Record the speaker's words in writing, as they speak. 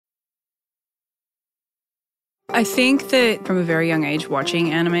I think that from a very young age,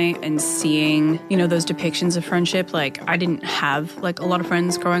 watching anime and seeing, those depictions of friendship, like I didn't have like a lot of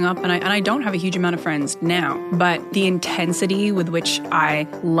friends growing up, and I don't have a huge amount of friends now, but the intensity with which I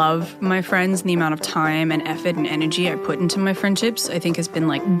love my friends and the amount of time and effort and energy I put into my friendships, I think has been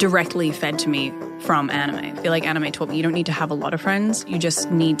like directly fed to me from anime. I feel like anime taught me you don't need to have a lot of friends, you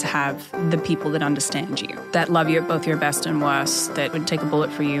just need to have the people that understand you, that love you at both your best and worst, that would take a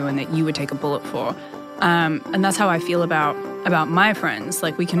bullet for you and that you would take a bullet for. And that's how I feel about my friends.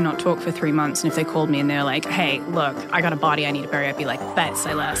 Like, we cannot talk for 3 months, and if they called me and they're like, hey, look, I got a body I need to bury, I'd be like, bet,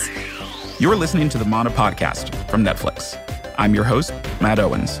 say less. You're listening to the Manga Podcast from Netflix. I'm your host, Matt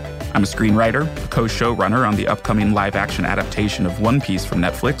Owens. I'm a screenwriter, a co-showrunner on the upcoming live-action adaptation of One Piece from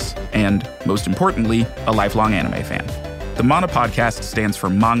Netflix, and, most importantly, a lifelong anime fan. The Manga Podcast stands for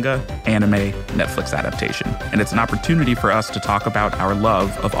Manga Anime Netflix Adaptation, and it's an opportunity for us to talk about our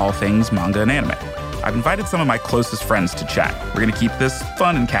love of all things manga and anime. I've invited some of my closest friends to chat. We're going to keep this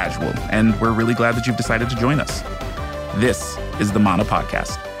fun and casual, and we're really glad that you've decided to join us. This is the Manga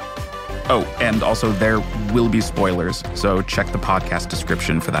Podcast. Oh, and also there will be spoilers, so check the podcast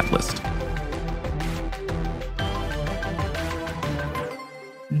description for that list.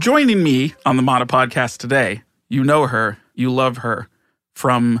 Joining me on the Manga Podcast today, you know her, you love her,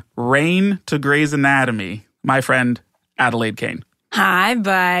 from Rain to Grey's Anatomy, my friend Adelaide Kane. Hi,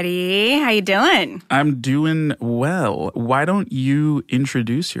 buddy. How you doing? I'm doing well. Why don't you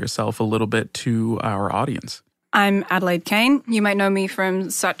introduce yourself a little bit to our audience? I'm Adelaide Kane. You might know me from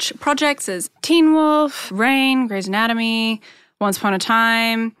such projects as Teen Wolf, Rain, Grey's Anatomy, Once Upon a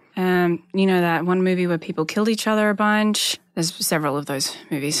Time. That one movie where people killed each other a bunch. There's several of those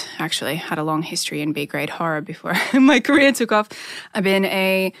movies, actually. Had a long history in B-grade horror before my career took off. I've been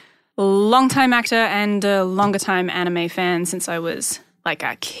a long-time actor and a longer-time anime fan since I was like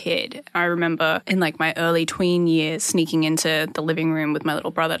a kid. I remember in like my early tween years sneaking into the living room with my little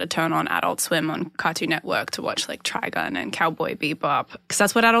brother to turn on Adult Swim on Cartoon Network to watch like Trigun and Cowboy Bebop, because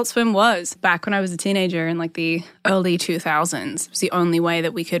that's what Adult Swim was back when I was a teenager in like the early 2000s. It was the only way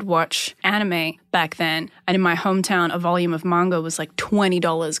that we could watch anime back then. And in my hometown, a volume of manga was like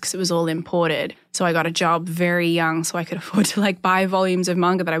 $20 because it was all imported. So I got a job very young so I could afford to like buy volumes of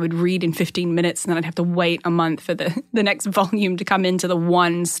manga that I would read in 15 minutes, and then I'd have to wait a month for the next volume to come into the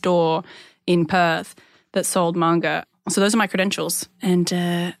one store in Perth that sold manga. So those are my credentials. And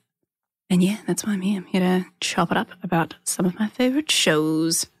yeah, that's why I'm here. I'm here to chop it up about some of my favorite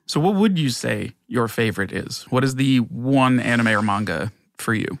shows. So what would you say your favorite is? What is the one anime or manga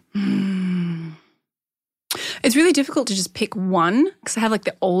for you? It's really difficult to just pick one because I have like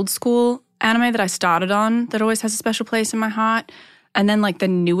the old school anime that I started on that always has a special place in my heart. And then like the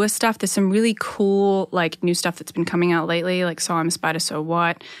newer stuff, there's some really cool like new stuff that's been coming out lately, like So I'm a Spider, So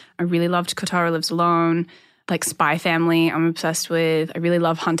What. I really loved Kotaru Lives Alone. Like Spy Family, I'm obsessed with. I really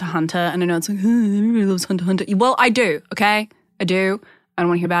love HunterxHunter. And I know it's like, everybody loves HunterxHunter. Well, I do, okay? I do. I don't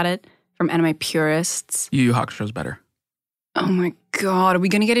want to hear about it from anime purists. Yu Hakusho's better. Oh my God. Are we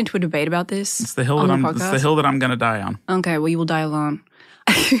going to get into a debate about this? It's the hill that I'm going to die on. Okay, well, you will die alone.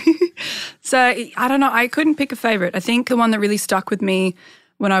 So, I don't know. I couldn't pick a favorite. I think the one that really stuck with me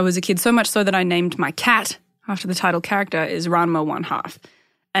when I was a kid, so much so that I named my cat after the title character, is Ranma One Half.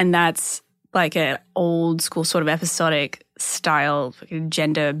 And that's like an old school sort of episodic style,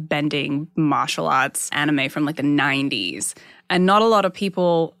 gender-bending martial arts anime from like the 90s. And not a lot of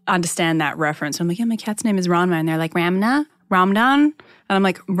people understand that reference. I'm like, yeah, my cat's name is Ranma. And they're like, Ramdan? And I'm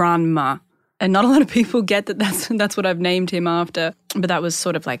like, Ranma. And not a lot of people get that that's what I've named him after. But that was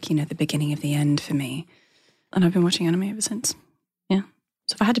sort of like, the beginning of the end for me. And I've been watching anime ever since. Yeah.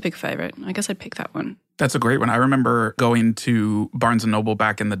 So if I had to pick a favorite, I guess I'd pick that one. That's a great one. I remember going to Barnes & Noble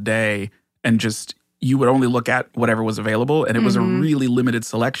back in the day and just, you would only look at whatever was available, and it was a really limited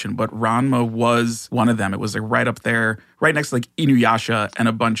selection. But Ranma was one of them. It was like right up there, right next to like Inuyasha and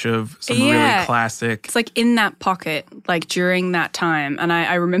a bunch of some really classic. It's like in that pocket, like during that time. And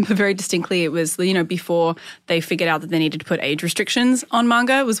I remember very distinctly it was, before they figured out that they needed to put age restrictions on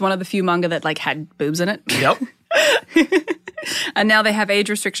manga. It was one of the few manga that like had boobs in it. Yep. And now they have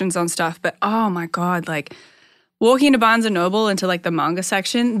age restrictions on stuff. But oh my God, like walking into Barnes & Noble into like the manga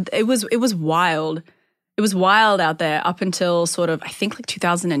section, it was wild. It was wild out there up until sort of, I think like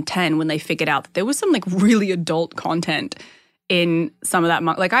 2010 when they figured out that there was some like really adult content in some of that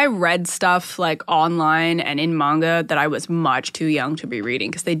manga. Like I read stuff like online and in manga that I was much too young to be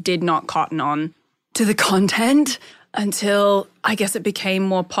reading because they did not cotton on to the content until I guess it became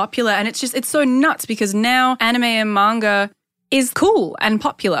more popular. And it's so nuts because now anime and manga is cool and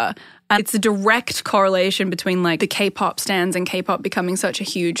popular. And it's a direct correlation between like the K-pop stans and K-pop becoming such a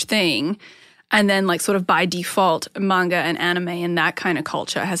huge thing. And then like sort of by default, manga and anime and that kind of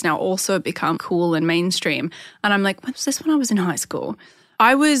culture has now also become cool and mainstream. And I'm like, when was this when I was in high school?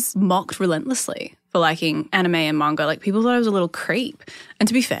 I was mocked relentlessly for liking anime and manga. Like people thought I was a little creep. And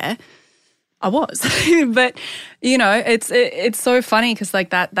to be fair, I was. But, you know, it's so funny because like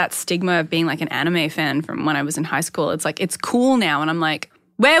that stigma of being like an anime fan from when I was in high school, it's like it's cool now. And I'm like,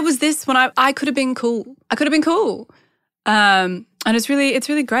 where was this when I could have been cool? I could have been cool. And it's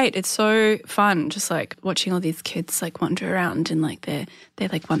really great. It's so fun just like watching all these kids like wander around in like their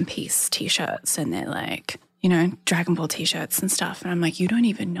like One Piece t-shirts and they're like, you know, Dragon Ball t-shirts and stuff. And I'm like, you don't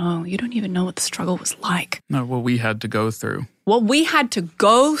even know what the struggle was like. No, what we had to go through. What we had to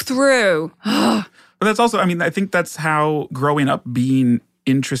go through. But that's also, I mean, I think that's how growing up being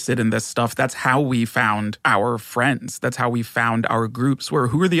interested in this stuff, that's how we found our friends. That's how we found our groups.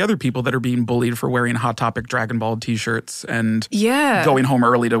 Who are the other people that are being bullied for wearing Hot Topic Dragon Ball t-shirts and going home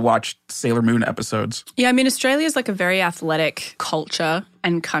early to watch Sailor Moon episodes? Yeah, I mean, Australia is like a very athletic culture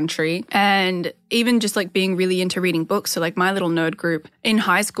and country. And even just like being really into reading books. So like my little nerd group in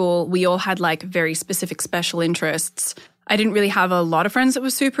high school, we all had like very specific special interests. I didn't really have a lot of friends that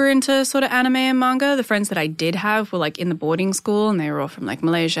were super into sort of anime and manga. The friends that I did have were like in the boarding school and they were all from like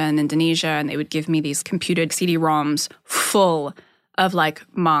Malaysia and Indonesia and they would give me these computed CD-ROMs full of like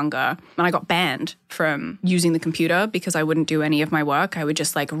manga. And I got banned from using the computer because I wouldn't do any of my work. I would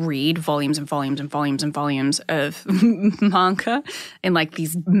just like read volumes and volumes and volumes and volumes of manga in like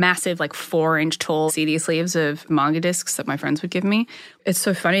these massive like 4-inch tall CD sleeves of manga discs that my friends would give me. It's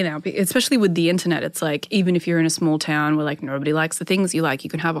so funny now, especially with the internet. It's like even if you're in a small town where like nobody likes the things you like, you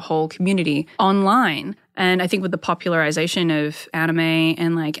can have a whole community online. And I think with the popularization of anime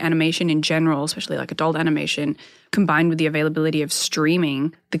and like animation in general, especially like adult animation, combined with the availability of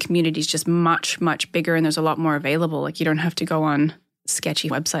streaming, the community is just much, much bigger and there's a lot more available. Like you don't have to go on sketchy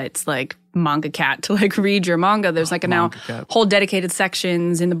websites like Manga Cat to like read your manga. There's like whole dedicated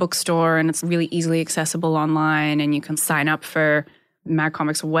sections in the bookstore and it's really easily accessible online and you can sign up for Mad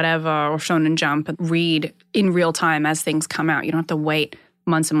Comics or whatever or Shonen Jump and read in real time as things come out. You don't have to wait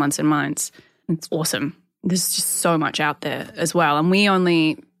months and months and months. It's awesome. There's just so much out there as well. And we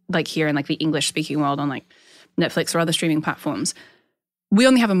only, like here in like the English-speaking world on like Netflix or other streaming platforms, we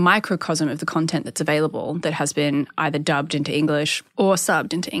only have a microcosm of the content that's available that has been either dubbed into English or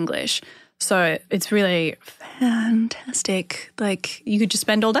subbed into English. So it's really fantastic. Like you could just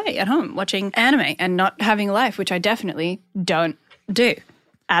spend all day at home watching anime and not having a life, which I definitely don't do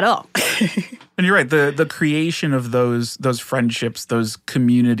at all. And you're right. The creation of those friendships, those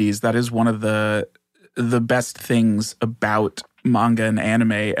communities, that is one of the best things about manga and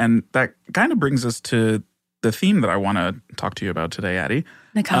anime. And that kind of brings us to the theme that I want to talk to you about today, Addie.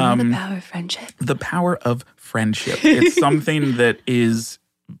 Nakama, the power of friendship. The power of friendship. It's something that is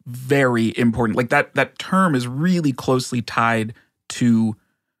very important. Like that term is really closely tied to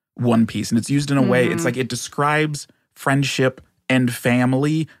One Piece. And it's used in a way, it's like it describes friendship and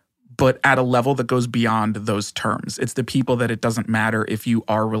family, but at a level that goes beyond those terms. It's the people that it doesn't matter if you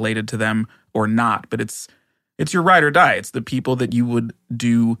are related to them or not, but it's your ride or die. It's the people that you would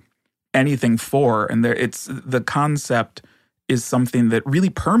do anything for. And it's the concept is something that really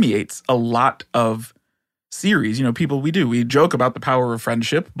permeates a lot of series. You know, we joke about the power of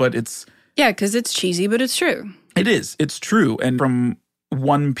friendship, but it's... Yeah, because it's cheesy, but it's true. It is. It's true. And from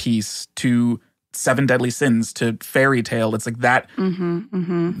One Piece to Seven Deadly Sins to Fairy Tail, it's like that,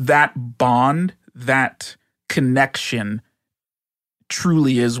 that bond, that connection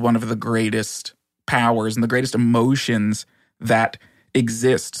truly is one of the greatest powers and the greatest emotions that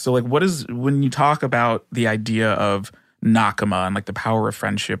exist. So like when you talk about the idea of Nakama and like the power of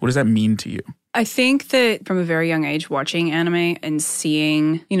friendship, what does that mean to you? I think that from a very young age, watching anime and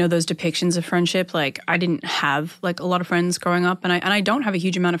seeing, you know, those depictions of friendship, like I didn't have like a lot of friends growing up and I don't have a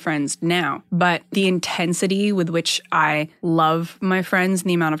huge amount of friends now, but the intensity with which I love my friends and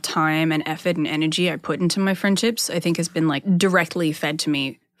the amount of time and effort and energy I put into my friendships, I think has been like directly fed to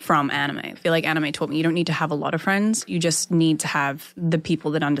me from anime. I feel like anime taught me you don't need to have a lot of friends. You just need to have the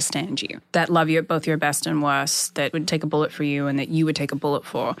people that understand you, that love you at both your best and worst, that would take a bullet for you and that you would take a bullet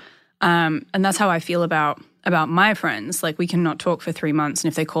for. And that's how I feel about my friends. Like we cannot talk for 3 months.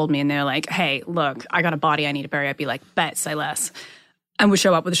 And if they called me and they're like, hey, look, I got a body I need to bury, I'd be like, bet, say less. And would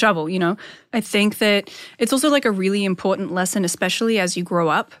show up with a shovel, you know? I think that it's also like a really important lesson, especially as you grow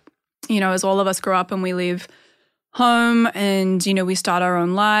up, you know, as all of us grow up and we leave home and, you know, we start our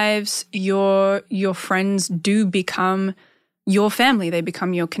own lives, your friends do become your family. They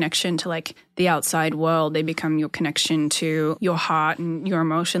become your connection to like the outside world. They become your connection to your heart and your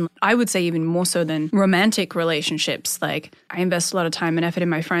emotion. I would say even more so than romantic relationships. Like I invest a lot of time and effort in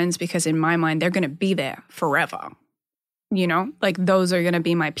my friends because in my mind, they're going to be there forever. You know, like those are going to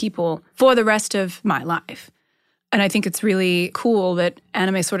be my people for the rest of my life. And I think it's really cool that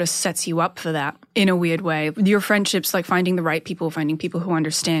anime sort of sets you up for that in a weird way. Your friendships, like finding the right people, finding people who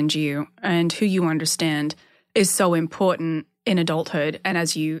understand you and who you understand is so important in adulthood. And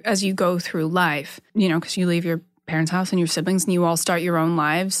as you go through life, you know, because you leave your parents' house and your siblings and you all start your own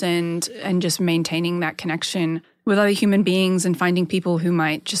lives and just maintaining that connection with other human beings and finding people who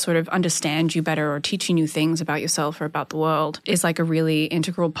might just sort of understand you better or teaching you things about yourself or about the world is like a really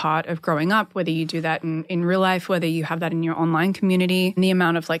integral part of growing up, whether you do that in real life, whether you have that in your online community. And the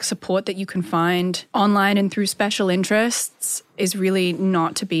amount of like support that you can find online and through special interests is really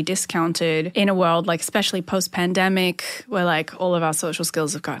not to be discounted in a world like especially post-pandemic where like all of our social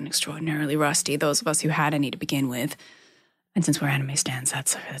skills have gotten extraordinarily rusty, those of us who had any to begin with. And since we're anime stans,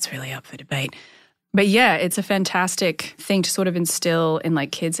 that's really up for debate. But yeah, it's a fantastic thing to sort of instill in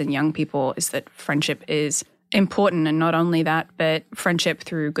like kids and young people is that friendship is important. And not only that, but friendship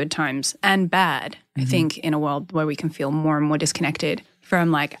through good times and bad. I think in a world where we can feel more and more disconnected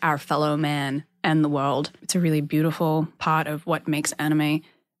from like our fellow man and the world. It's a really beautiful part of what makes anime.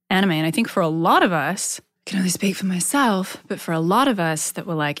 And I think for a lot of us, I can only speak for myself, but for a lot of us that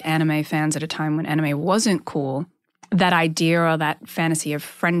were like anime fans at a time when anime wasn't cool, that idea or that fantasy of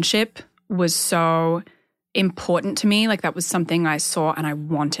friendship was so important to me. Like that was something I saw and I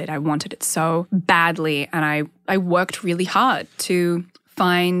wanted it so badly. And I worked really hard to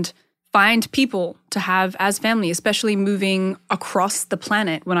find people to have as family, especially moving across the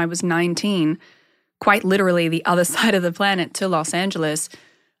planet when I was 19, quite literally the other side of the planet to Los Angeles.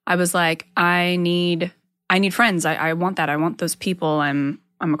 I was like, I need friends. I want that. I want those people. I'm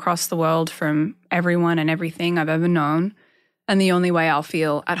across the world from everyone and everything I've ever known. And the only way I'll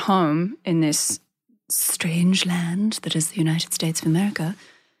feel at home in this strange land that is the United States of America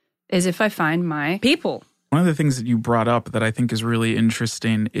is if I find my people. One of the things that you brought up that I think is really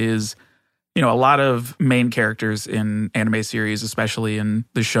interesting is, you know, a lot of main characters in anime series, especially in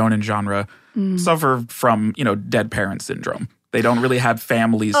the shonen genre, suffer from, you know, dead parent syndrome. They don't really have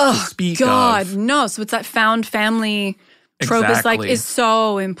families to speak of. No. So it's that found family trope is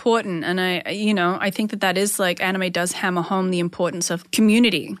so important. And I think that is like anime does hammer home the importance of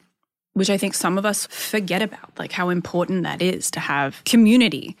community, which I think some of us forget about, like how important that is to have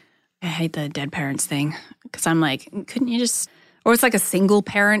community. I hate the dead parents thing because I'm like, couldn't you just, or it's like a single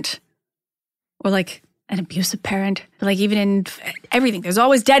parent or like an abusive parent, like even in everything, there's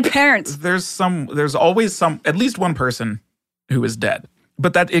always dead parents. There's always at least one person who is dead.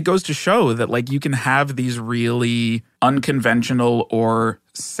 But that it goes to show that like you can have these really unconventional or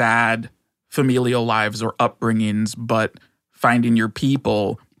sad familial lives or upbringings, but finding your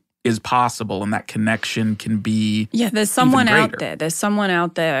people is possible and that connection can be there's someone out there. There's someone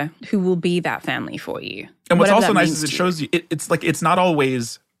out there who will be that family for you. And what's also nice is it shows you it's like it's not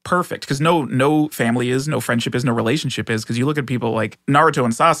always perfect because no family is, no friendship is, no relationship is because you look at people like Naruto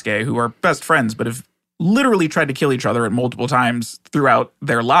and Sasuke who are best friends but have literally tried to kill each other at multiple times throughout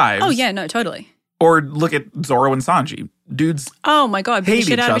their lives. Oh, yeah, no, totally. Or look at Zoro and Sanji. Dudes oh my God, hate beat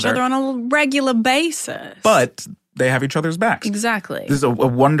shit out of each other on a regular basis. But they have each other's backs. Exactly. This is a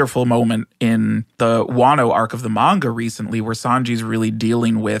wonderful moment in the Wano arc of the manga recently where Sanji's really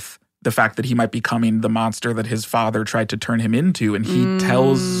dealing with the fact that he might be becoming the monster that his father tried to turn him into. And he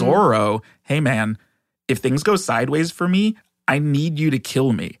tells Zoro, hey man, if things go sideways for me, I need you to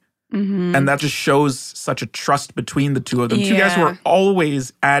kill me. Mm-hmm. And that just shows such a trust between the two of them. Yeah. Two guys who are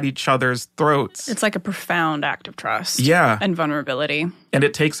always at each other's throats. It's like a profound act of trust. Yeah. And vulnerability. And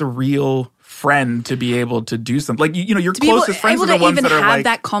it takes a real friend to be able to do something. Like, you know, your closest friends are the ones that are like... able to even have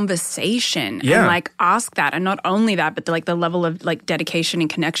that conversation and like ask that. And not only that, but the level of like dedication and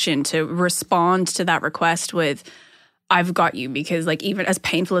connection to respond to that request with, I've got you. Because like even as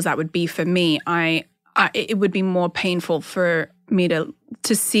painful as that would be for me, it would be more painful for me to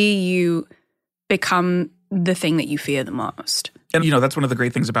see you become the thing that you fear the most. And, you know, that's one of the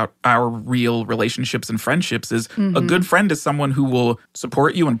great things about our real relationships and friendships is a good friend is someone who will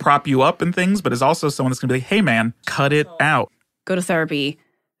support you and prop you up and things, but is also someone that's going to be like, hey, man, cut it out. Go to therapy.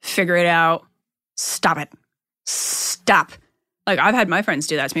 Figure it out. Stop it. Stop. Like, I've had my friends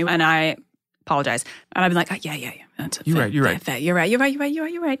do that to me, and I apologize. And I've been like, yeah. You're right. You're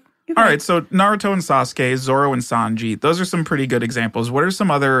right. All right, so Naruto and Sasuke, Zoro and Sanji, those are some pretty good examples. What are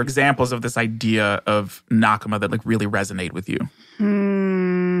some other examples of this idea of Nakama that like really resonate with you?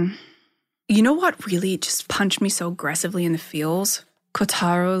 You know what really just punched me so aggressively in the feels?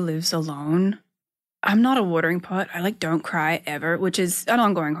 Kotaru Lives Alone. I'm not a watering pot. I don't cry ever, which is an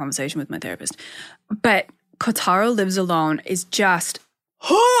ongoing conversation with my therapist. But Kotaru Lives Alone is just,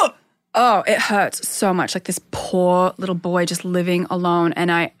 oh, it hurts so much. Like this poor little boy just living alone.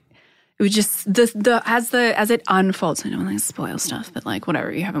 And it was just as it unfolds. I don't want to spoil stuff, but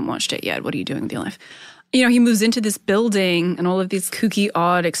whatever. You haven't watched it yet. What are you doing with your life? He moves into this building and all of these kooky,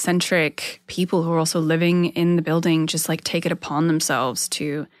 odd, eccentric people who are also living in the building just take it upon themselves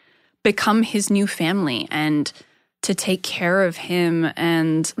to become his new family and to take care of him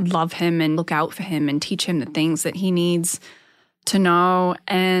and love him and look out for him and teach him the things that he needs to know.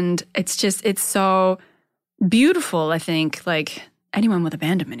 And it's so beautiful, I think. Anyone with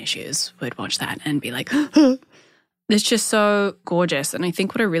abandonment issues would watch that and be like, it's just so gorgeous. And I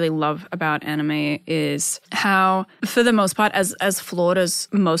think what I really love about anime is how, for the most part, as flawed as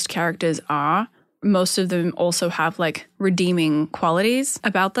most characters are, most of them also have redeeming qualities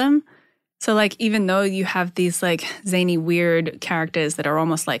about them. So even though you have these zany, weird characters that are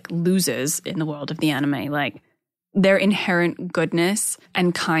almost losers in the world of the anime, their inherent goodness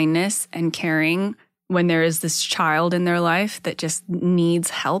and kindness and caring when there is this child in their life that just needs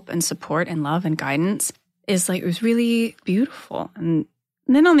help and support and love and guidance is it was really beautiful. And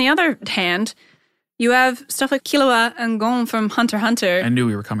then on the other hand, you have stuff like Killua and Gon from HunterxHunter. I knew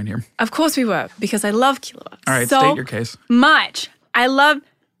we were coming here. Of course we were, because I love Killua. All right, so state your case. Much. I love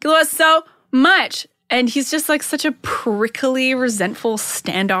Killua so much. And he's just such a prickly, resentful,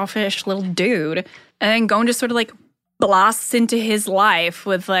 standoffish little dude. And then Gon just sort of blasts into his life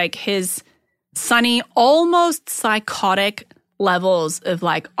with his sunny, almost psychotic levels of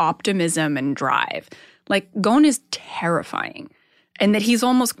optimism and drive. Gon is terrifying. And that he's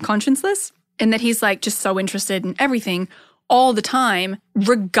almost conscienceless. And that he's just so interested in everything all the time,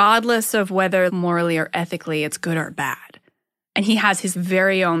 regardless of whether morally or ethically it's good or bad. And he has his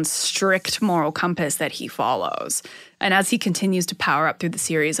very own strict moral compass that he follows. And as he continues to power up through the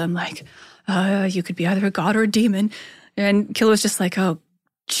series, I'm you could be either a god or a demon. And Killua's just oh,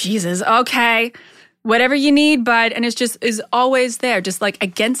 Jesus, okay. Whatever you need, bud. And it's just is always there, just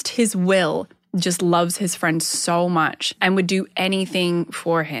against his will, just loves his friend so much and would do anything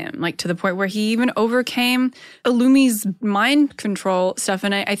for him, to the point where he even overcame Illumi's mind control stuff.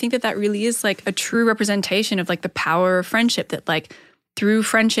 And I think that really is a true representation of the power of friendship, that through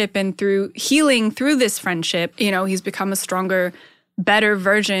friendship and through healing through this friendship, he's become a stronger, better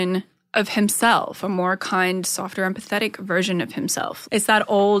version of himself, a more kind, softer, empathetic version of himself. It's that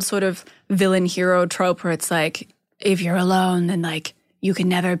old sort of villain hero trope where it's if you're alone, then you can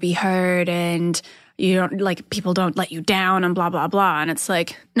never be heard and you don't people don't let you down and blah, blah, blah. And it's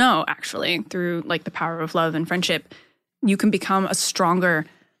no, actually, through the power of love and friendship, you can become a stronger,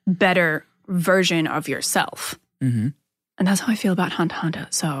 better version of yourself. Mm-hmm. And that's how I feel about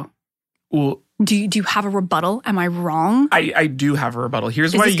HunterxHunter. So, well, do you have a rebuttal? Am I wrong? I do have a rebuttal.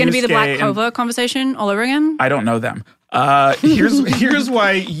 Here's Is why this going to be the Black Clover conversation all over again? I don't know them. Here's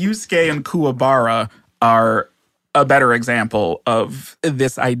why Yusuke and Kuwabara are a better example of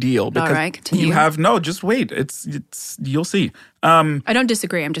this ideal, because all right, continue. You have just wait. It's you'll see. I don't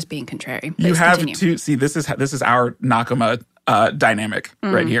disagree. I'm just being contrary. You have to see. This is our Nakama dynamic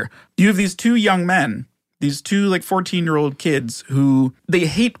right here. You have these two young men, these two 14-year-old kids who they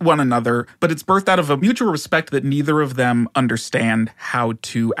hate one another, but it's birthed out of a mutual respect that neither of them understand how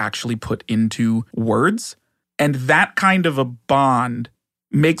to actually put into words, and that kind of a bond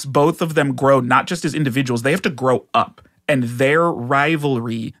makes both of them grow, not just as individuals. They have to grow up. And their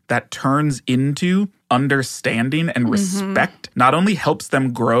rivalry that turns into understanding and respect not only helps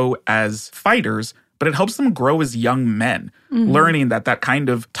them grow as fighters, but it helps them grow as young men, learning that kind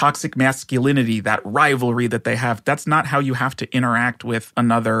of toxic masculinity, that rivalry that they have, that's not how you have to interact with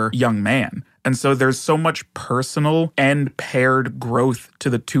another young man. And so there's so much personal and paired growth to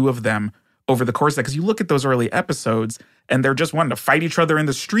the two of them over the course of that. Because you look at those early episodes, and they're just wanting to fight each other in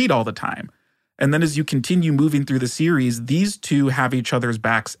the street all the time. And then as you continue moving through the series, these two have each other's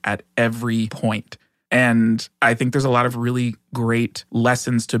backs at every point. And I think there's a lot of really great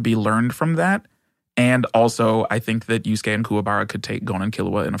lessons to be learned from that. And also, I think that Yusuke and Kuwabara could take Gon and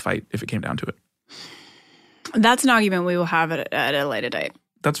Killua in a fight if it came down to it. That's an argument we will have at a later date.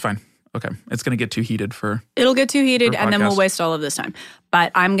 That's fine. Okay. It's going to get too heated for... It'll get too heated, and then we'll waste all of this time.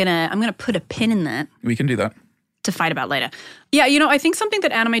 But I'm gonna put a pin in that. We can do that. To fight about later. Yeah, I think something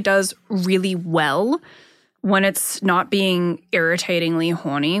that anime does really well when it's not being irritatingly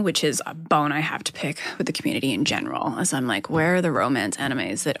horny, which is a bone I have to pick with the community in general, as I'm where are the romance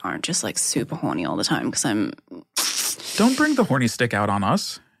animes that aren't just super horny all the time? Because Don't bring the horny stick out on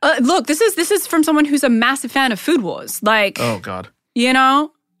us. Look, this is from someone who's a massive fan of Food Wars. Like, oh, God. You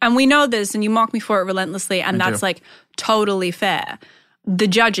know? And we know this, and you mock me for it relentlessly, and that's, too. like, totally fair. The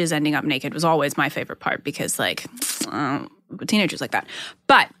judges ending up naked was always my favorite part because, like, teenagers like that.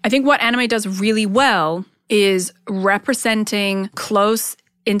 But I think what anime does really well is representing close,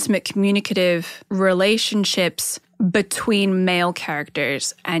 intimate, communicative relationships between male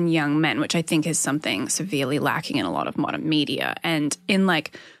characters and young men, which I think is something severely lacking in a lot of modern media. And in,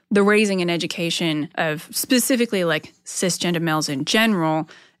 like, the raising and education of specifically, like, cisgender males in general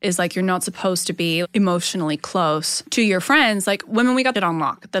is, like, you're not supposed to be emotionally close to your friends. Like, women, we got it on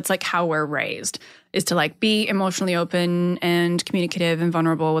lock. That's, like, how we're raised, is to, like, be emotionally open and communicative and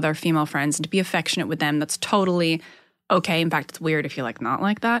vulnerable with our female friends and to be affectionate with them. That's totally okay. In fact, it's weird if you're, like, not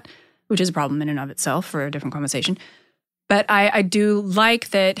like that, which is a problem in and of itself for a different conversation. But I do like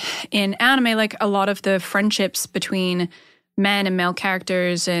that in anime, like, a lot of the friendships between men and male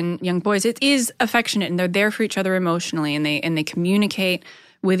characters and young boys, it is affectionate and they're there for each other emotionally and they communicate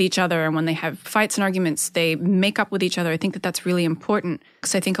with each other. And when they have fights and arguments, they make up with each other. I think that that's really important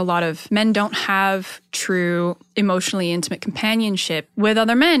because I think a lot of men don't have true emotionally intimate companionship with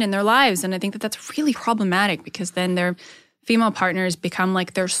other men in their lives. And I think that that's really problematic because then their female partners become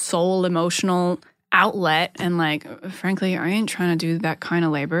like their sole emotional outlet. And like, frankly, I ain't trying to do that kind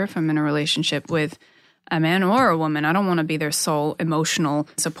of labor if I'm in a relationship with a man or a woman. I don't want to be their sole emotional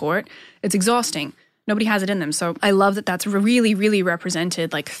support. It's exhausting. Nobody has it in them. So I love that that's really, really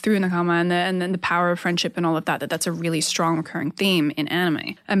represented like through Nakama and then the power of friendship and all of that that's a really strong recurring theme in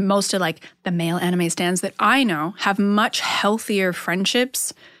anime. And most of like the male anime stans that I know have much healthier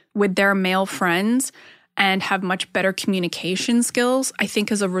friendships with their male friends and have much better communication skills, I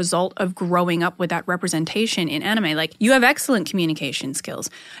think, as a result of growing up with that representation in anime. Like, you have excellent communication skills,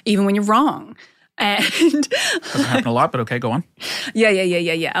 even when you're wrong. And doesn't happen a lot, but okay, go on. Yeah.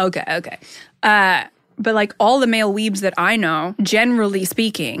 Okay. But like all the male weebs that I know, generally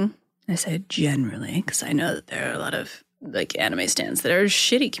speaking, I said generally because I know that there are a lot of like anime stans that are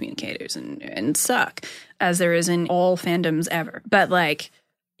shitty communicators and suck, as there is in all fandoms ever. But like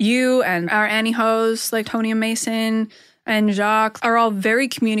you and our Annie hosts, like Tony and Mason and Jacques, are all very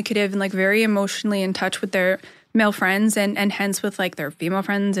communicative and like very emotionally in touch with their male friends and hence with like their female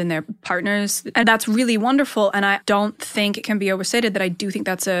friends and their partners. And that's really wonderful. And I don't think it can be overstated that I do think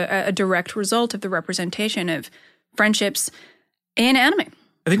that's a direct result of the representation of friendships in anime.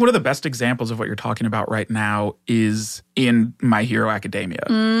 I think one of the best examples of what you're talking about right now is in My Hero Academia.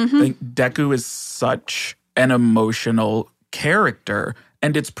 Mm-hmm. I think Deku is such an emotional character,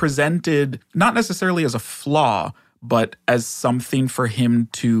 and it's presented not necessarily as a flaw, but as something for him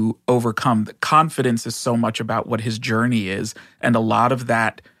to overcome. The confidence is so much about what his journey is, and a lot of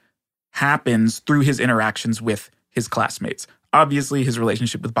that happens through his interactions with his classmates. Obviously, his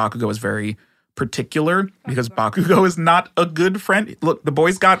relationship with Bakugo is very particular because Bakugo is not a good friend. Look, the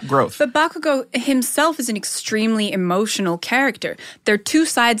boy's got growth. But Bakugo himself is an extremely emotional character. They're two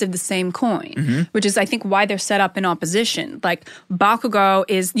sides of the same coin, which is, I think, why they're set up in opposition. Like, Bakugo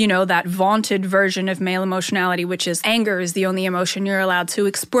is, you know, that vaunted version of male emotionality, which is anger is the only emotion you're allowed to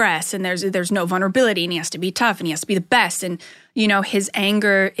express, and there's no vulnerability, and he has to be tough, and he has to be the best. And, you know, his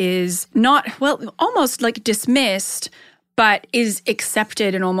anger is not, well, almost like dismissed, but is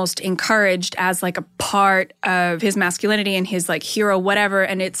accepted and almost encouraged as like a part of his masculinity and his like hero whatever,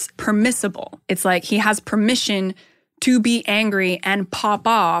 and it's permissible. It's like he has permission to be angry and pop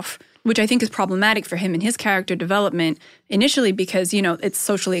off, which I think is problematic for him in his character development initially because, you know, it's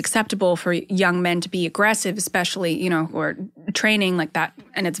socially acceptable for young men to be aggressive, especially, you know, who are training like that,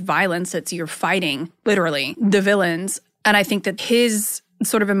 and it's violence. It's you're fighting, literally, the villains. And I think that his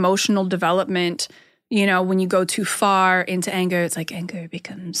sort of emotional development, you know, when you go too far into anger, it's like anger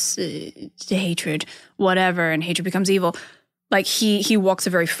becomes hatred, whatever, and hatred becomes evil. Like he walks a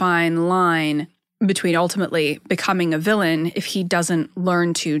very fine line between ultimately becoming a villain if he doesn't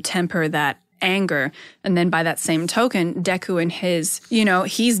learn to temper that anger. And then by that same token, Deku and his, you know,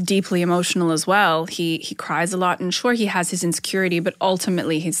 he's deeply emotional as well. He cries a lot, and sure, he has his insecurity, but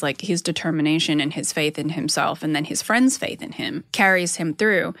ultimately he's like his determination and his faith in himself and then his friend's faith in him carries him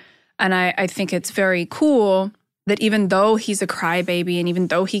through. And I think it's very cool that even though he's a crybaby and even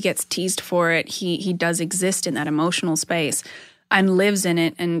though he gets teased for it, he does exist in that emotional space and lives in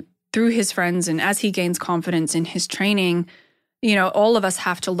it. And through his friends and as he gains confidence in his training, you know, all of us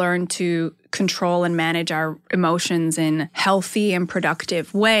have to learn to control and manage our emotions in healthy and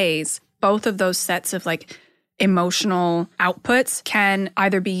productive ways. Both of those sets of like emotional outputs can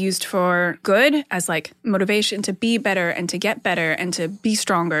either be used for good as like motivation to be better and to get better and to be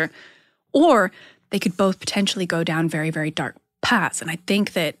stronger, or they could both potentially go down very, very dark paths. And I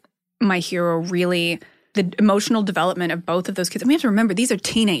think that My Hero really, the emotional development of both of those kids, and we have to remember, these are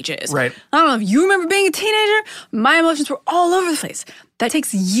teenagers. Right. I don't know if you remember being a teenager. My emotions were all over the place. That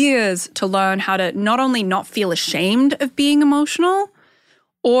takes years to learn how to not only not feel ashamed of being emotional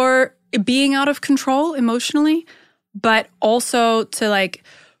or being out of control emotionally, but also to like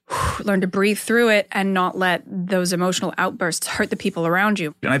learn to breathe through it and not let those emotional outbursts hurt the people around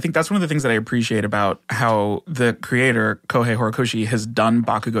you. And I think that's one of the things that I appreciate about how the creator, Kohei Horikoshi, has done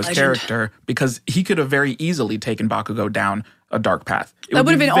Bakugo's character, because he could have very easily taken Bakugo down a dark path. That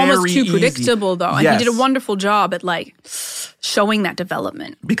would have been almost too predictable, though. And yes. he did a wonderful job at like showing that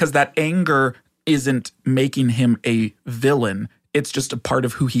development. Because that anger isn't making him a villain. It's just a part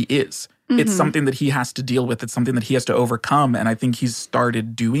of who he is. It's something that he has to deal with. It's something that he has to overcome. And I think he's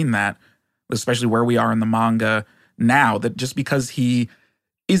started doing that, especially where we are in the manga now, that just because he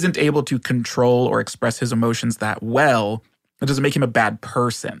isn't able to control or express his emotions that well, it doesn't make him a bad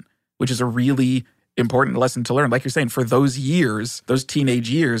person, which is a really important lesson to learn. Like you're saying, for those years, those teenage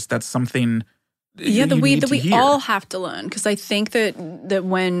years, that's something that we all have to learn. Because I think that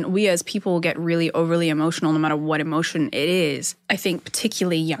when we as people get really overly emotional, no matter what emotion it is, I think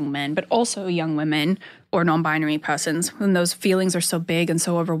particularly young men, but also young women or non-binary persons, when those feelings are so big and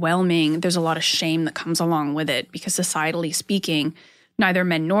so overwhelming, there's a lot of shame that comes along with it. Because societally speaking, neither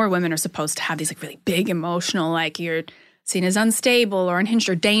men nor women are supposed to have these like really big emotional, like you're seen as unstable or unhinged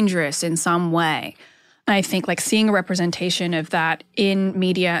or dangerous in some way. And I think like seeing a representation of that in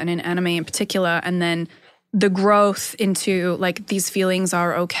media and in anime in particular, and then the growth into like these feelings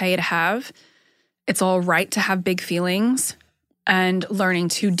are okay to have. It's all right to have big feelings, and learning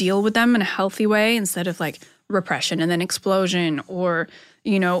to deal with them in a healthy way instead of like repression and then explosion, or,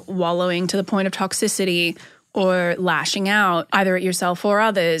 you know, wallowing to the point of toxicity or lashing out either at yourself or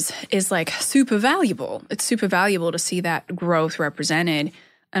others is like super valuable. It's super valuable to see that growth represented.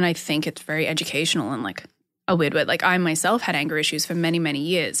 And I think it's very educational in like a weird way. Like I myself had anger issues for many, many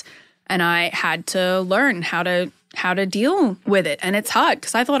years, and I had to learn how to deal with it. And it's hard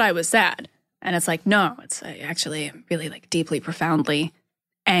because I thought I was sad. And it's like, no, it's actually really like deeply, profoundly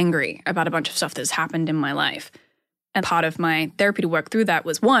angry about a bunch of stuff that's happened in my life. And part of my therapy to work through that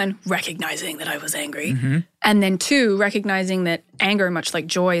was, one, recognizing that I was angry. And then two, recognizing that anger, much like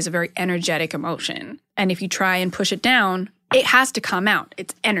joy, is a very energetic emotion. And if you try and push it down, it has to come out.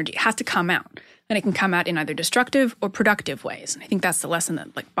 It's energy. It has to come out. And it can come out in either destructive or productive ways. And I think that's the lesson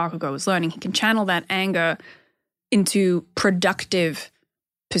that like Bakugo was learning. He can channel that anger into productive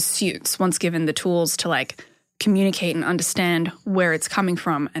pursuits once given the tools to like communicate and understand where it's coming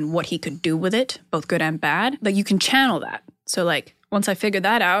from and what he could do with it, both good and bad. Like you can channel that. So like once I figured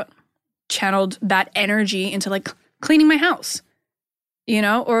that out, channeled that energy into like cleaning my house, you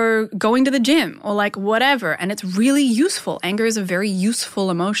know, or going to the gym or like whatever. And it's really useful. Anger is a very useful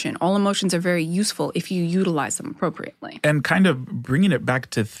emotion. All emotions are very useful if you utilize them appropriately. And kind of bringing it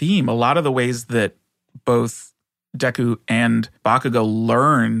back to theme, a lot of the ways that both Deku and Bakugo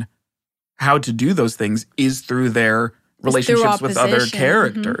learn how to do those things is through their relationships with other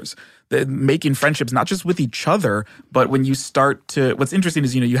characters. Making friendships, not just with each other, but when you start to, what's interesting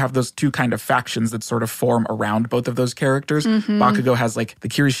is, you know, you have those two kind of factions that sort of form around both of those characters. Bakugo has like the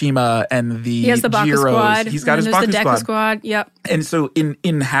Kirishima and the He has the Baku Jiros. squad. He's got his Baku Baku Deku squad. Yep. And so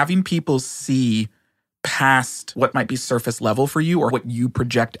in having people see past what might be surface level for you or what you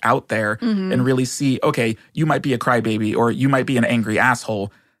project out there and really see, okay, you might be a crybaby or you might be an angry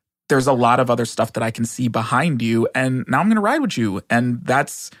asshole. There's a lot of other stuff that I can see behind you, and now I'm going to ride with you. And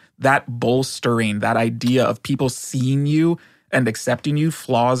that's that bolstering, that idea of people seeing you and accepting you,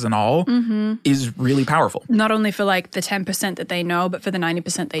 flaws and all, is really powerful. Not only for like the 10% that they know, but for the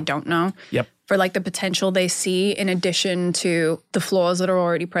 90% they don't know. Yep. For like the potential they see in addition to the flaws that are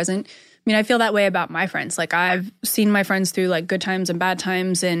already present. I mean, I feel that way about my friends. Like I've seen my friends through like good times and bad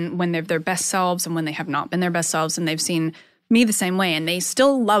times, and when they're their best selves and when they have not been their best selves, and they've seen me the same way, and they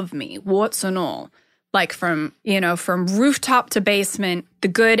still love me, warts and all. Like from, you know, from rooftop to basement, the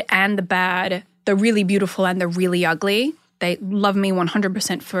good and the bad, the really beautiful and the really ugly. They love me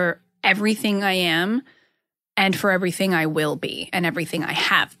 100% for everything I am and for everything I will be and everything I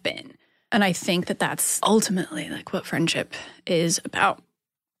have been. And I think that that's ultimately like what friendship is about.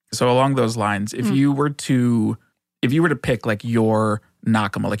 So along those lines, if you were to pick like your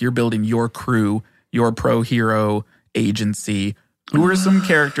Nakama, like you're building your crew, your pro hero agency, who are some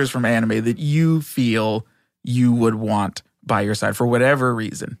characters from anime that you feel you would want by your side for whatever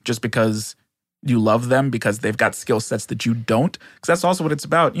reason? Just because you love them, because they've got skill sets that you don't? Because that's also what it's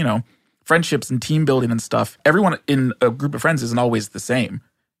about, you know, friendships and team building and stuff. Everyone in a group of friends isn't always the same.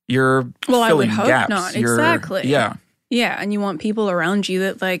 You're filling I would hope gaps. not. Exactly. Yeah. Yeah, and you want people around you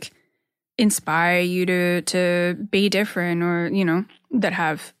that like inspire you to be different or, you know, that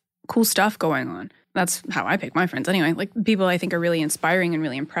have cool stuff going on. That's how I pick my friends anyway. Like people I think are really inspiring and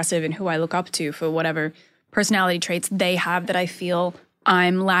really impressive and who I look up to for whatever personality traits they have that I feel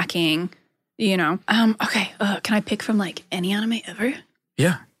I'm lacking, you know. Okay, can I pick from like any anime ever?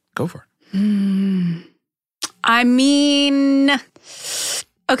 Yeah, go for it. I mean,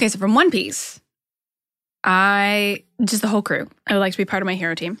 okay, so from One Piece, just the whole crew, I would like to be part of my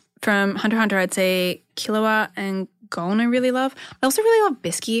hero team. From HunterxHunter, I'd say Killua and Gon I really love. I also really love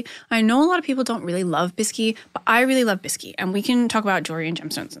Bisky. I know a lot of people don't really love Bisky, but I really love Bisky. And we can talk about Jory and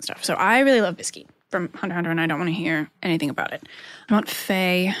gemstones and stuff. So I really love Bisky from HunterxHunter, and I don't want to hear anything about it. I want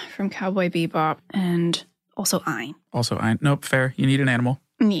Faye from Cowboy Bebop, and also Ayn. Also Ayn. Nope, fair. You need an animal.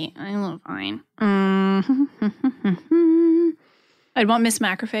 Yeah, I love Ayn. I'd want Miss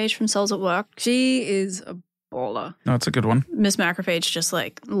Macrophage from Souls at Work. She is a baller. No, it's a good one. Miss Macrophage just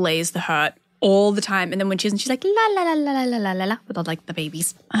like lays the hurt all the time. And then when she's like, la la la la la la la la, with all like the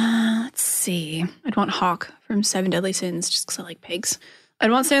babies. Let's see. I'd want Hawk from Seven Deadly Sins just because I like pigs.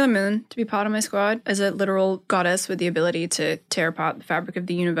 I'd want Sailor Moon to be part of my squad as a literal goddess with the ability to tear apart the fabric of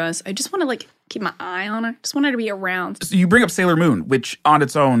the universe. I just want to like keep my eye on her. Just want her to be around. So you bring up Sailor Moon, which on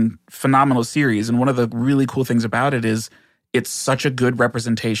its own, phenomenal series. And one of the really cool things about it is it's such a good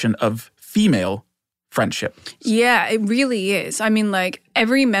representation of female friendship. Yeah, it really is. I mean, like,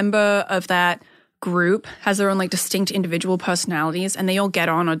 every member of that group has their own, like, distinct individual personalities, and they all get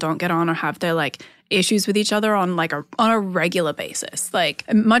on or don't get on or have their, like, issues with each other on, like, on a regular basis. Like,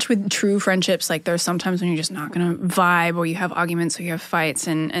 much with true friendships, like, there's sometimes when you're just not going to vibe or you have arguments or you have fights,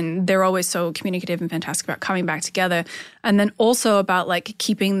 and they're always so communicative and fantastic about coming back together. And then also about, like,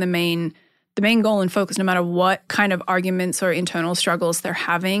 keeping the main goal and focus, no matter what kind of arguments or internal struggles they're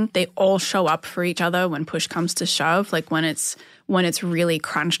having, they all show up for each other when push comes to shove. Like when it's really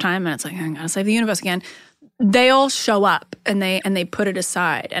crunch time and it's like, I gotta save the universe again. They all show up and they put it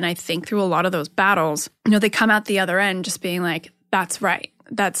aside. And I think through a lot of those battles, you know, they come out the other end just being like, that's right.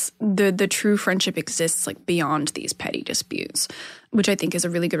 That's the true friendship exists like beyond these petty disputes, which I think is a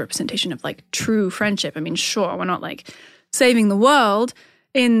really good representation of like true friendship. I mean, sure, we're not like saving the world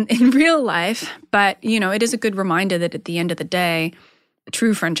in real life, but, you know, it is a good reminder that at the end of the day,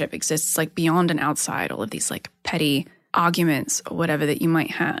 true friendship exists like beyond and outside all of these like petty arguments or whatever that you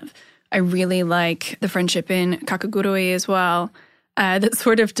might have. I really like the friendship in Kakegurui as well, that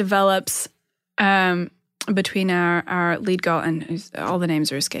sort of develops between our lead girl and all the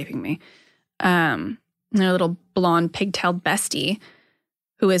names are escaping me, and our little blonde pigtailed bestie,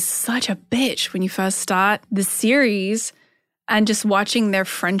 who is such a bitch when you first start the series. And just watching their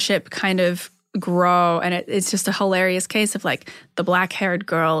friendship kind of grow. And it's just a hilarious case of like the black-haired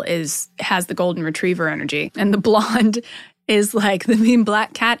girl has the golden retriever energy. And the blonde is like the mean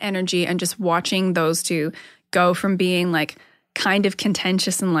black cat energy. And just watching those two go from being like kind of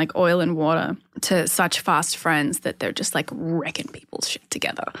contentious and like oil and water to such fast friends that they're just like wrecking people's shit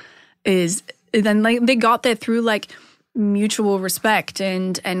together. Then like they got there through like mutual respect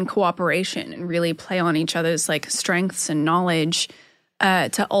and cooperation and really play on each other's like strengths and knowledge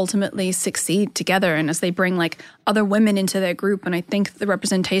to ultimately succeed together. And as they bring like other women into their group, and I think the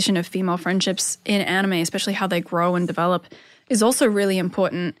representation of female friendships in anime, especially how they grow and develop, is also really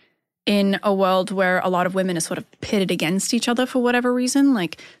important in a world where a lot of women are sort of pitted against each other for whatever reason.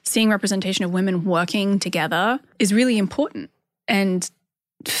 Like seeing representation of women working together is really important and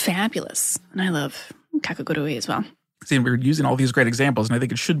fabulous. And I love Kakegurui as well. See, we're using all these great examples, and I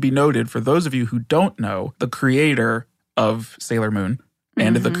think it should be noted for those of you who don't know, the creator of Sailor Moon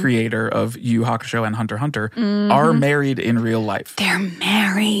and the creator of Yu Hakusho and HunterxHunter are married in real life. They're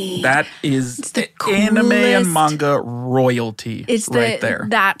married. That is the anime and manga royalty. It's there.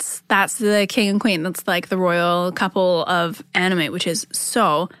 That's the king and queen. That's like the royal couple of anime, which is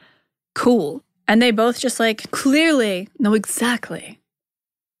so cool. And they both just like clearly know exactly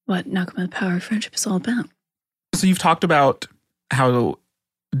what Nakama, the power of friendship, is all about. So you've talked about how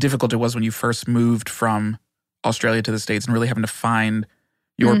difficult it was when you first moved from Australia to the States and really having to find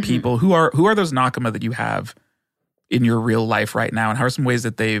your people. Who are those Nakama that you have in your real life right now, and how are some ways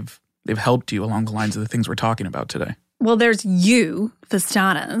that they've helped you along the lines of the things we're talking about today? Well, there's you, for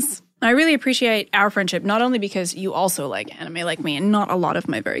starters. I really appreciate our friendship, not only because you also like anime like me, and not a lot of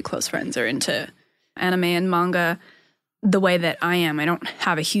my very close friends are into anime and manga the way that I am. I don't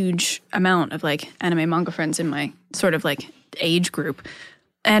have a huge amount of like anime manga friends in my sort of like age group.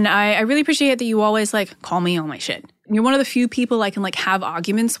 And I really appreciate that you always like call me on my shit. You're one of the few people I can like have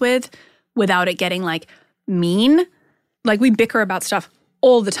arguments with without it getting like mean. Like we bicker about stuff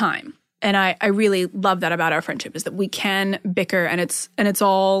all the time. And I really love that about our friendship, is that we can bicker and it's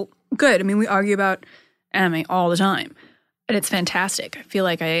all good. I mean, we argue about anime all the time, and it's fantastic. I feel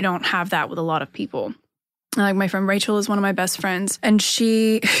like I don't have that with a lot of people. Like my friend Rachel is one of my best friends, and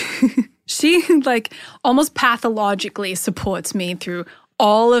she like almost pathologically supports me through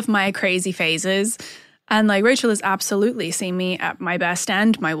all of my crazy phases. And like Rachel has absolutely seen me at my best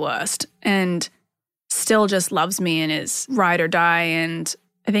and my worst, and still just loves me and is ride or die. And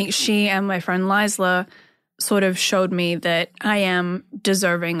I think she and my friend Liza sort of showed me that I am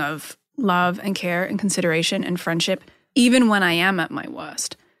deserving of love and care and consideration and friendship, even when I am at my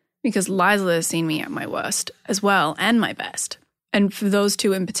worst. Because Liza has seen me at my worst as well, and my best. And for those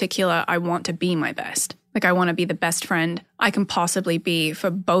two in particular, I want to be my best. Like, I want to be the best friend I can possibly be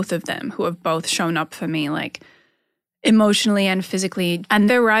for both of them, who have both shown up for me, like, emotionally and physically. And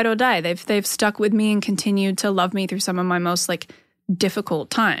they're ride or die. They've stuck with me and continued to love me through some of my most, like,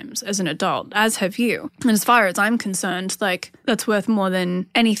 difficult times as an adult, as have you. And as far as I'm concerned, like, that's worth more than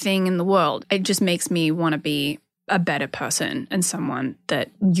anything in the world. It just makes me want to be a better person and someone that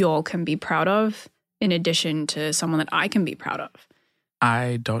y'all can be proud of, in addition to someone that I can be proud of.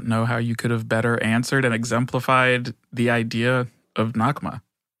 I don't know how you could have better answered and exemplified the idea of Nakama.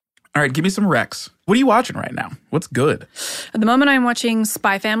 All right, give me some recs. What are you watching right now? What's good? At the moment, I'm watching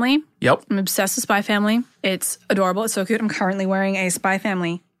Spy Family. Yep. I'm obsessed with Spy Family. It's adorable. It's so cute. I'm currently wearing a Spy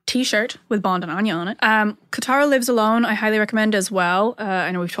Family t-shirt with Bond and Anya on it. Kotaru Lives Alone, I highly recommend as well.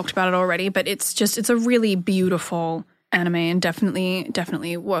 I know we've talked about it already, but it's a really beautiful anime and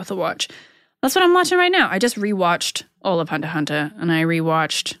definitely worth a watch. That's what I'm watching right now. I just rewatched all of HunterxHunter, and I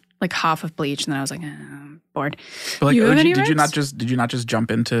rewatched like half of Bleach, and then I was like, I'm bored. But like, did you not just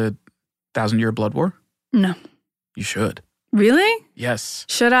jump into 1,000 Year Blood War? No. You should. Really? Yes.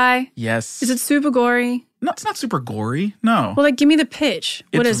 Should I? Yes. Is it super gory? No, it's not super gory. No. Well, like, give me the pitch.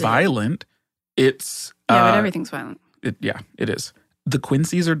 What is it? It's violent. It's but everything's violent. It is. The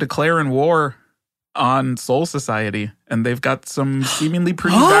Quincy's are declaring war on Soul Society, and they've got some seemingly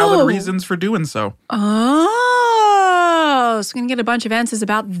pretty valid reasons for doing so. Oh, so we're going to get a bunch of answers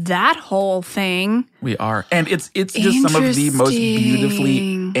about that whole thing. We are. And it's just some of the most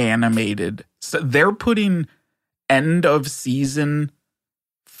beautifully animated. So they're putting end of season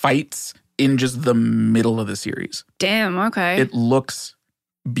fights in just the middle of the series. Damn, okay. It looks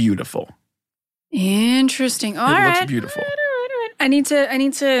beautiful. Interesting. All right. It looks beautiful. I need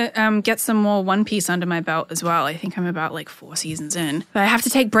to get some more One Piece under my belt as well. I think I'm about like 4 seasons in. But I have to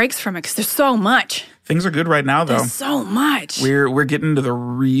take breaks from it because there's so much. Things are good right now, though. There's so much. We're getting to the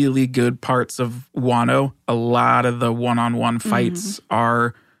really good parts of Wano. A lot of the one-on-one fights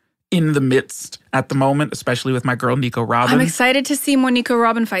are in the midst at the moment, especially with my girl Nico Robin. I'm excited to see more Nico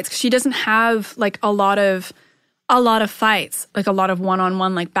Robin fights because she doesn't have like a lot of fights, like a lot of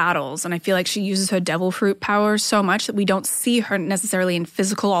one-on-one like battles. And I feel like she uses her devil fruit power so much that we don't see her necessarily in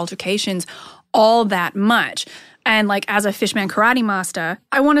physical altercations all that much. And like as a Fishman karate master,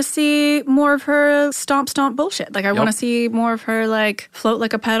 I want to see more of her stomp bullshit. Like I want to see more of her like float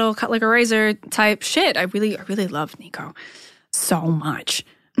like a petal, cut like a razor type shit. I really love Nico so much.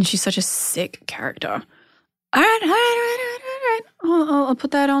 And she's such a sick character. All right. I'll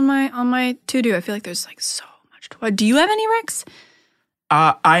put that on my to-do. I feel like there's like so much. Do you have any recs?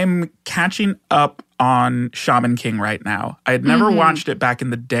 I'm catching up on Shaman King right now. I had never watched it back in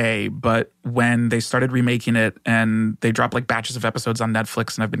the day, but when they started remaking it and they dropped like batches of episodes on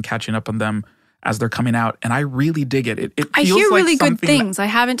Netflix, and I've been catching up on them as they're coming out, and I really dig it. It feels I hear like really good things. I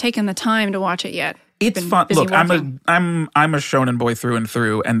haven't taken the time to watch it yet. It's fun. Look, I'm a shonen boy through and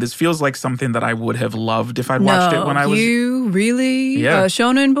through, and this feels like something that I would have loved if I'd watched it when I was. You really? Yeah.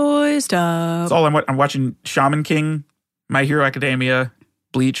 Shonen boy stuff. That's all I'm watching. Shaman King, My Hero Academia,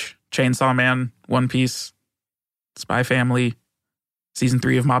 Bleach, Chainsaw Man, One Piece, Spy Family, Season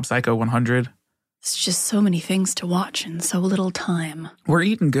 3 of Mob Psycho 100. It's just so many things to watch in so little time. We're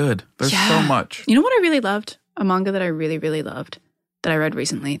eating good. There's so much. You know what I really loved? A manga that I really, really loved that I read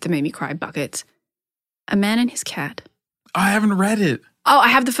recently that made me cry buckets. A Man and His Cat. I haven't read it. Oh, I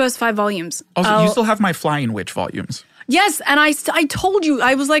have the first 5 volumes. Also, you still have my Flying Witch volumes. Yes, and I told you,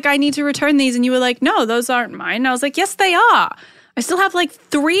 I was like, I need to return these, and you were like, no, those aren't mine. And I was like, yes, they are. I still have like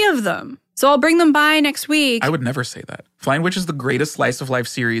 3 of them. So I'll bring them by next week. I would never say that. Flying Witch is the greatest slice of life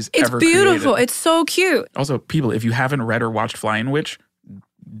series ever created. It's beautiful. Created. It's so cute. Also, people, if you haven't read or watched Flying Witch,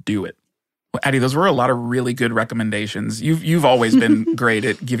 do it. Well, Addie, those were a lot of really good recommendations. You've always been great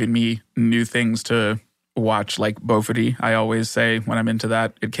at giving me new things to watch, like Bofuri. I always say when I'm into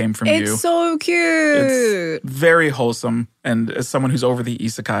that, it came from you. It's so cute. It's very wholesome. And as someone who's over the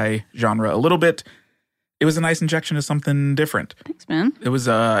isekai genre a little bit, it was a nice injection of something different. Thanks, man. It was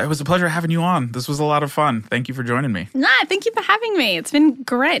a pleasure having you on. This was a lot of fun. Thank you for joining me. Nah, thank you for having me. It's been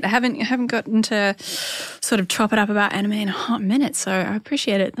great. I haven't gotten to sort of chop it up about anime in a hot minute, so I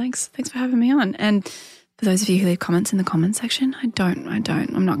appreciate it. Thanks for having me on. And for those of you who leave comments in the comment section, I'm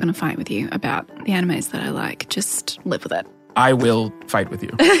not going to fight with you about the animes that I like. Just live with it. I will fight with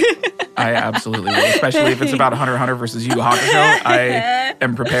you. I absolutely will, especially if it's about HunterxHunter versus Yu Hakusho. I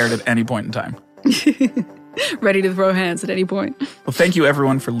am prepared at any point in time. Ready to throw hands at any point. Well, thank you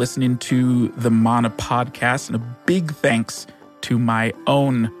everyone for listening to the Mana podcast, and a big thanks to my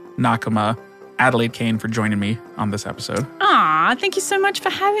own Nakama, Adelaide Kane, for joining me on this episode. Aw, thank you so much for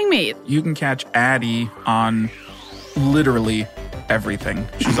having me. You can catch Addie on literally everything.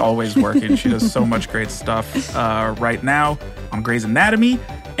 She's always working. She does so much great stuff right now on Grey's Anatomy,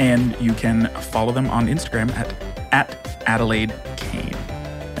 and you can follow them on Instagram at Adelaide Kane.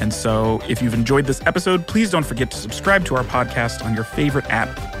 And so if you've enjoyed this episode, please don't forget to subscribe to our podcast on your favorite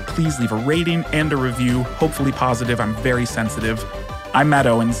app. Please leave a rating and a review, hopefully positive. I'm very sensitive. I'm Matt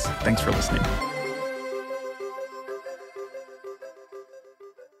Owens. Thanks for listening.